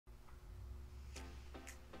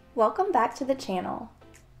Welcome back to the channel.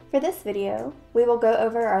 For this video, we will go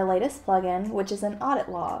over our latest plugin, which is an audit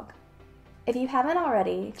log. If you haven't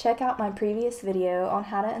already, check out my previous video on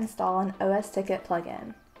how to install an osTicket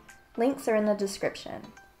plugin. Links are in the description.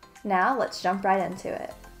 Now let's jump right into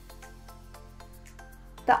it.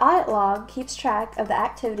 The audit log keeps track of the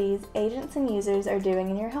activities agents and users are doing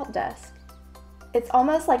in your help desk. It's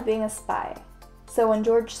almost like being a spy. So when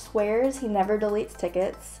George swears he never deletes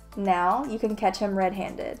tickets, now you can catch him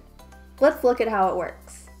red-handed. Let's look at how it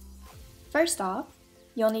works. First off,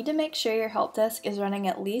 you'll need to make sure your help desk is running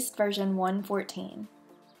at least version 1.14.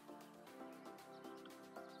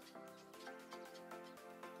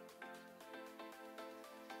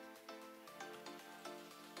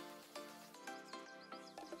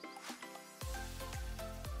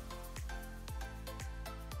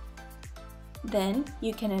 Then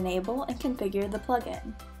you can enable and configure the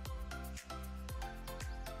plugin.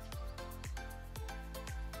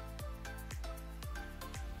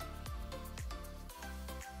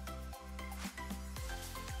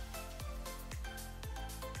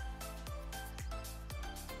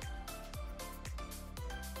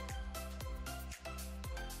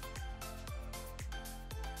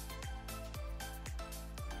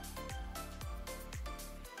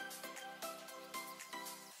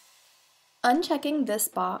 Unchecking this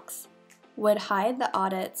box would hide the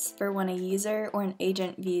audits for when a user or an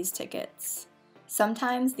agent views tickets.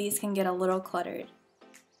 Sometimes these can get a little cluttered.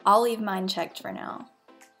 I'll leave mine checked for now.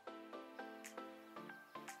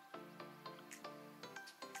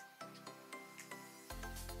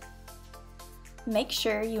 Make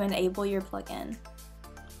sure you enable your plugin.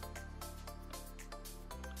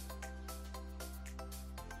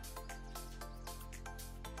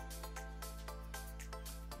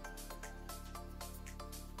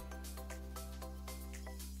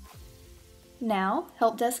 Now,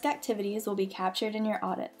 help desk activities will be captured in your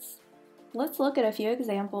audits. Let's look at a few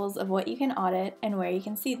examples of what you can audit and where you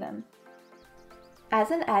can see them.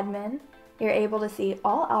 As an admin, you're able to see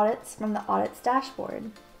all audits from the audits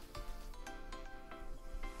dashboard.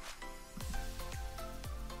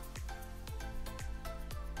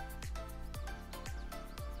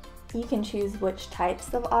 You can choose which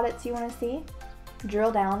types of audits you want to see,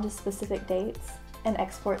 drill down to specific dates, and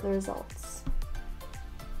export the results.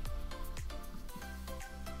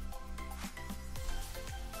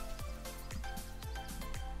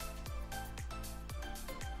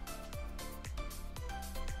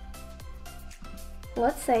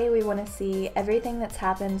 Let's say we want to see everything that's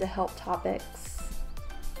happened to help topics.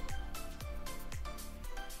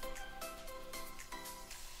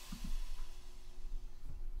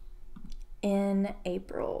 In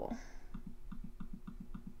April.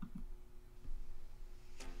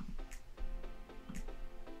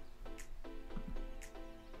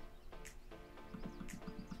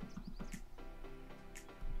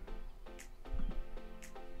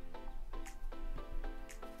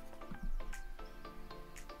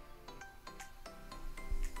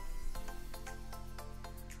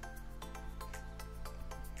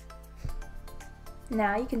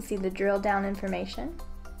 Now you can see the drill down information,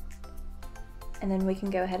 and then we can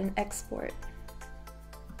go ahead and export.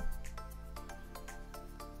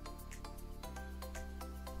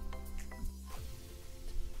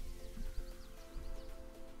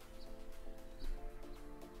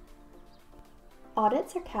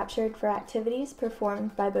 Audits are captured for activities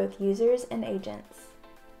performed by both users and agents.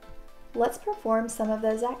 Let's perform some of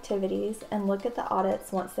those activities and look at the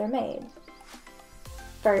audits once they're made.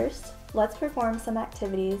 First, let's perform some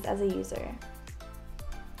activities as a user.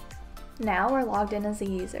 Now we're logged in as a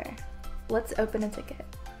user. Let's open a ticket.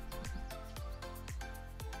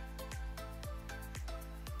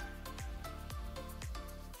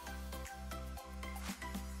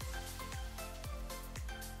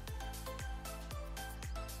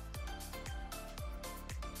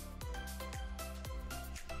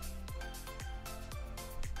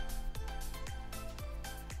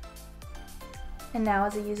 And now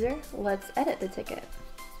as a user, let's edit the ticket.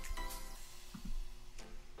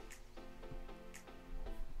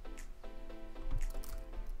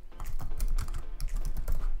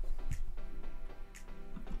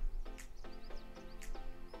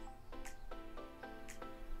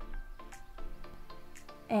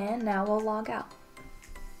 And now we'll log out.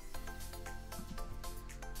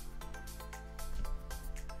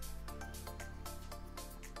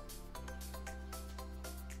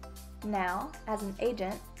 Now, as an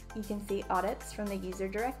agent, you can see audits from the user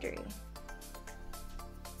directory.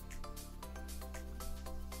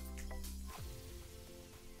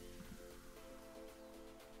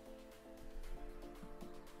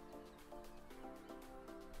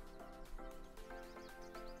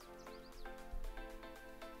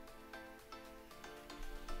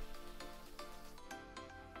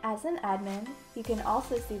 As an admin, you can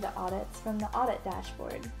also see the audits from the audit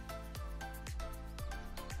dashboard.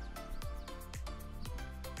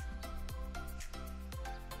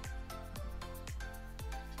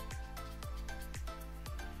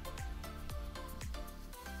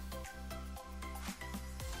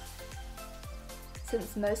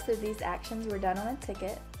 Since most of these actions were done on a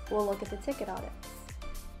ticket, we'll look at the ticket audits.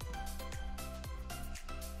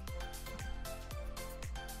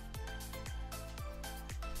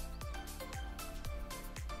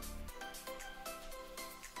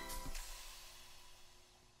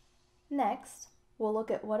 Next, we'll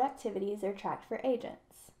look at what activities are tracked for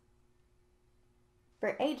agents.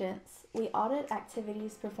 For agents, we audit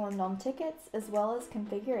activities performed on tickets as well as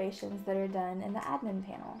configurations that are done in the admin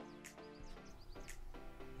panel.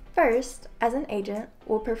 First, as an agent,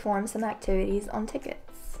 we'll perform some activities on tickets.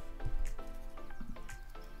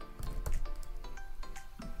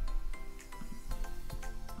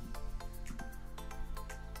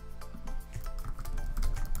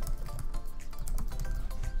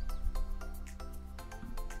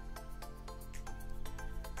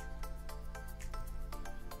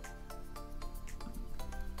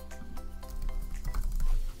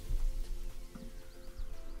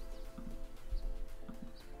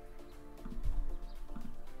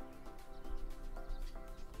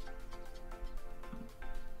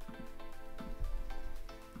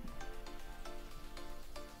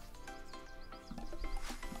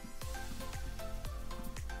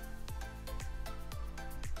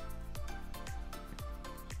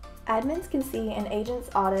 Admins can see an agent's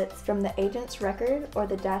audits from the agent's record or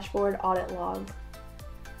the dashboard audit log.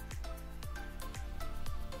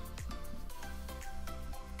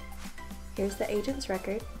 Here's the agent's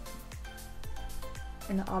record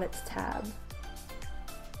in the audits tab.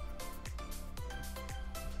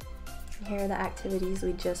 And here are the activities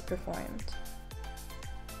we just performed.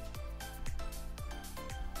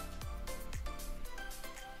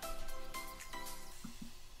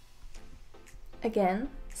 Again,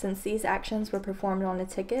 since these actions were performed on a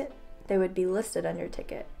ticket, they would be listed under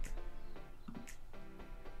ticket.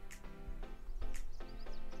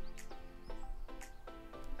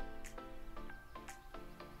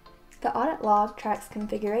 The audit log tracks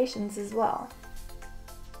configurations as well.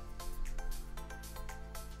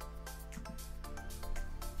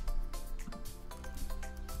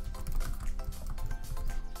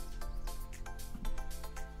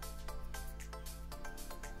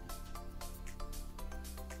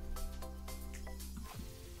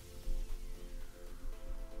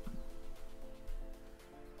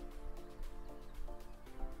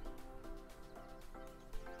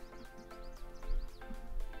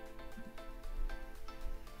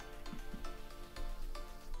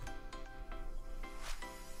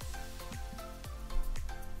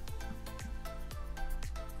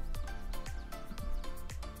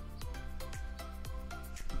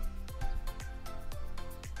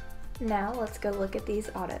 Now let's go look at these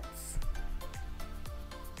audits.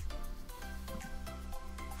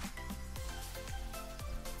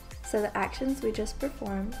 So the actions we just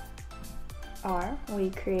performed are, we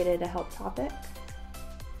created a help topic,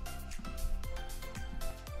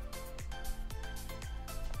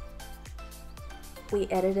 we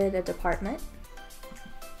edited a department,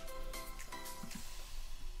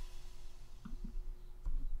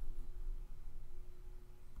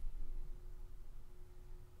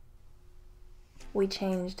 we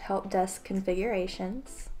changed help desk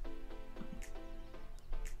configurations,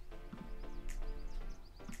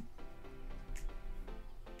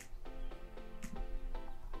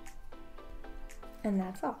 and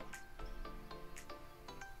that's all.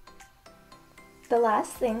 The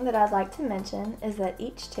last thing that I'd like to mention is that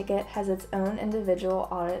each ticket has its own individual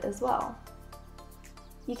audit as well.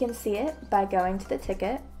 You can see it by going to the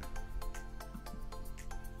ticket,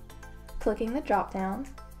 clicking the drop-down,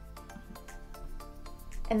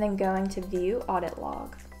 and then going to View Audit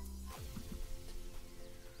Log.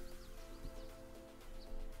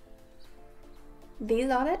 These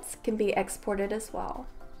audits can be exported as well.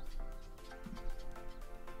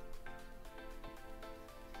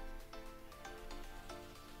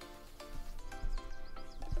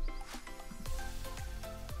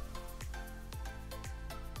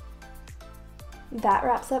 That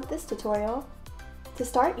wraps up this tutorial. To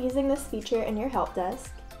start using this feature in your help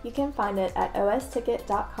desk, you can find it at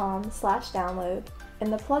osticket.com/download in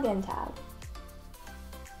the Plugin tab.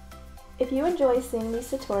 If you enjoy seeing these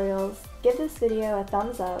tutorials, give this video a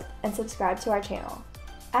thumbs up and subscribe to our channel.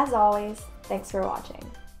 As always, thanks for watching.